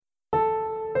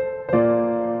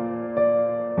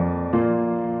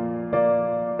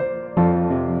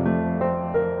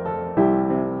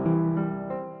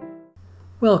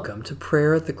Welcome to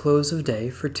prayer at the close of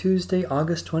day for Tuesday,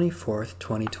 August 24th,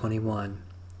 2021.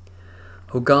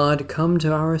 O God, come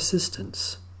to our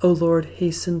assistance. O Lord,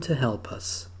 hasten to help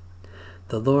us.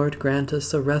 The Lord grant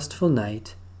us a restful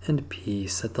night and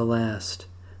peace at the last.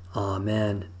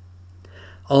 Amen.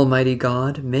 Almighty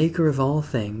God, maker of all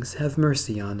things, have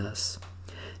mercy on us.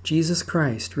 Jesus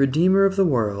Christ, Redeemer of the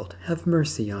world, have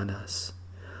mercy on us.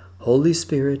 Holy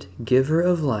Spirit, giver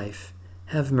of life,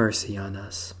 have mercy on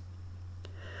us.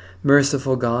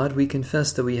 Merciful God, we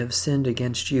confess that we have sinned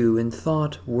against you in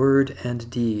thought, word, and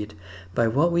deed, by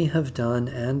what we have done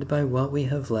and by what we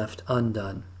have left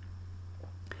undone.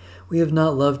 We have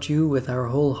not loved you with our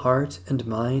whole heart and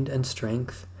mind and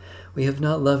strength. We have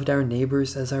not loved our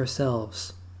neighbors as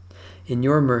ourselves. In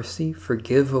your mercy,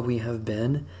 forgive what we have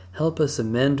been, help us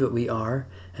amend what we are,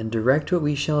 and direct what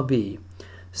we shall be,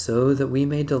 so that we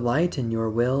may delight in your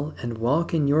will and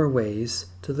walk in your ways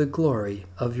to the glory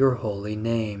of your holy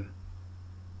name.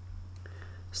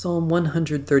 Psalm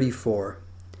 134.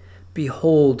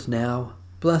 Behold now,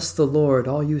 bless the Lord,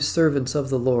 all you servants of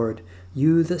the Lord,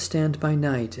 you that stand by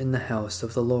night in the house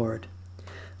of the Lord.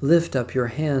 Lift up your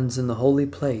hands in the holy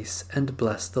place and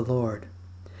bless the Lord.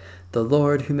 The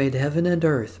Lord who made heaven and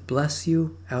earth bless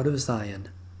you out of Zion.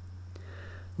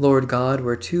 Lord God,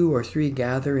 where 2 or 3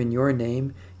 gather in your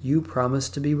name, you promise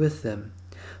to be with them.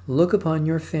 Look upon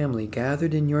your family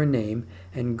gathered in your name,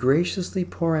 and graciously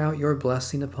pour out your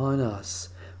blessing upon us,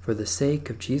 for the sake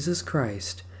of Jesus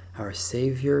Christ, our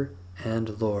Savior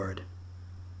and Lord.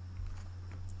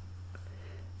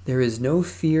 There is no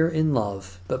fear in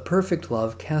love, but perfect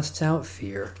love casts out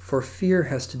fear, for fear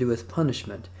has to do with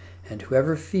punishment, and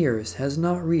whoever fears has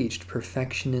not reached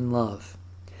perfection in love.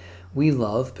 We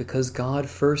love because God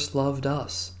first loved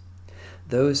us.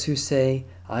 Those who say,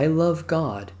 I love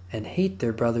God, and hate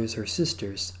their brothers or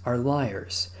sisters, are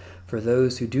liars. For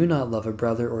those who do not love a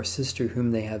brother or sister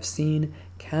whom they have seen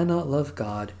cannot love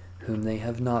God whom they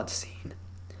have not seen.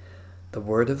 The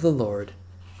word of the Lord.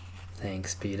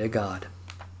 Thanks be to God.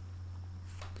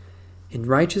 In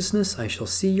righteousness I shall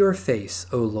see your face,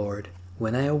 O Lord.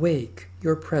 When I awake,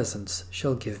 your presence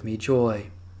shall give me joy.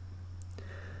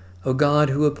 O God,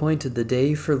 who appointed the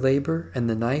day for labor and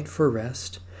the night for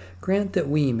rest, grant that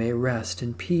we may rest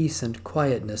in peace and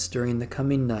quietness during the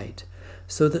coming night,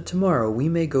 so that tomorrow we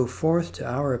may go forth to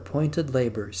our appointed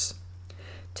labors.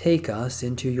 Take us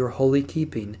into your holy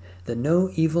keeping, that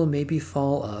no evil may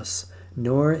befall us,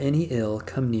 nor any ill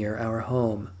come near our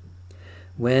home.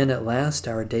 When at last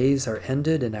our days are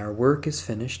ended and our work is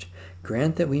finished,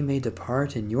 grant that we may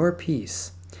depart in your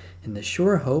peace, in the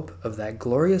sure hope of that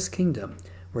glorious kingdom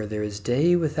where there is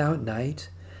day without night,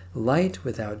 light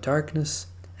without darkness,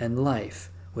 and life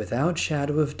without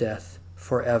shadow of death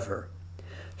forever.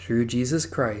 Through Jesus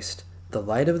Christ, the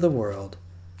light of the world.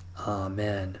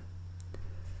 Amen.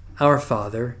 Our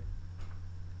Father,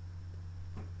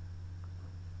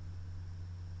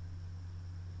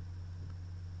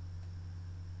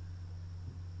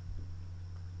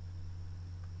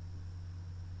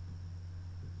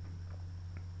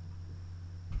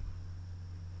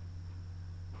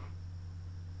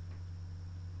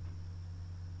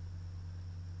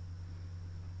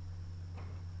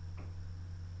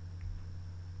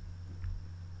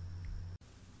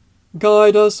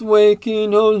 guide us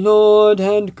waking, O Lord,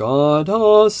 and guard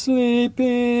us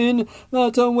sleeping,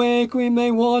 that awake we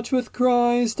may watch with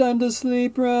Christ, and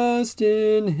asleep rest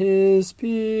in his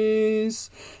peace.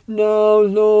 Now,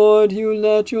 Lord, you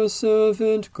let your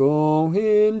servant go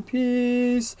in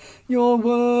peace. Your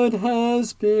word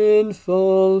has been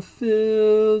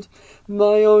fulfilled.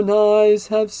 My own eyes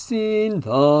have seen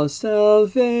the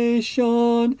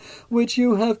salvation which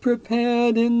you have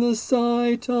prepared in the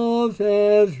sight of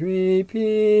every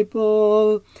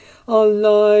people, a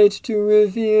light to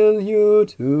reveal you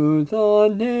to the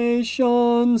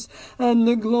nations, and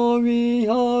the glory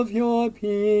of your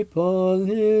people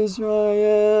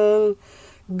Israel.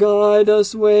 Guide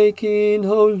us waking,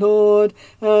 O Lord,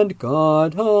 and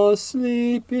guard us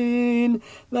sleeping,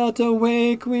 that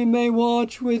awake we may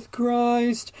watch with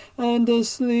Christ, and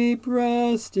asleep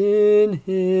rest in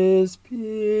his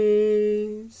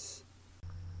peace.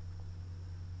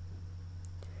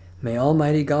 May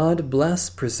Almighty God bless,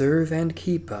 preserve, and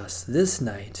keep us this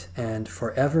night and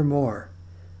forevermore.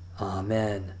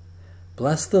 Amen.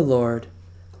 Bless the Lord.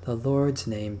 The Lord's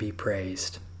name be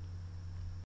praised.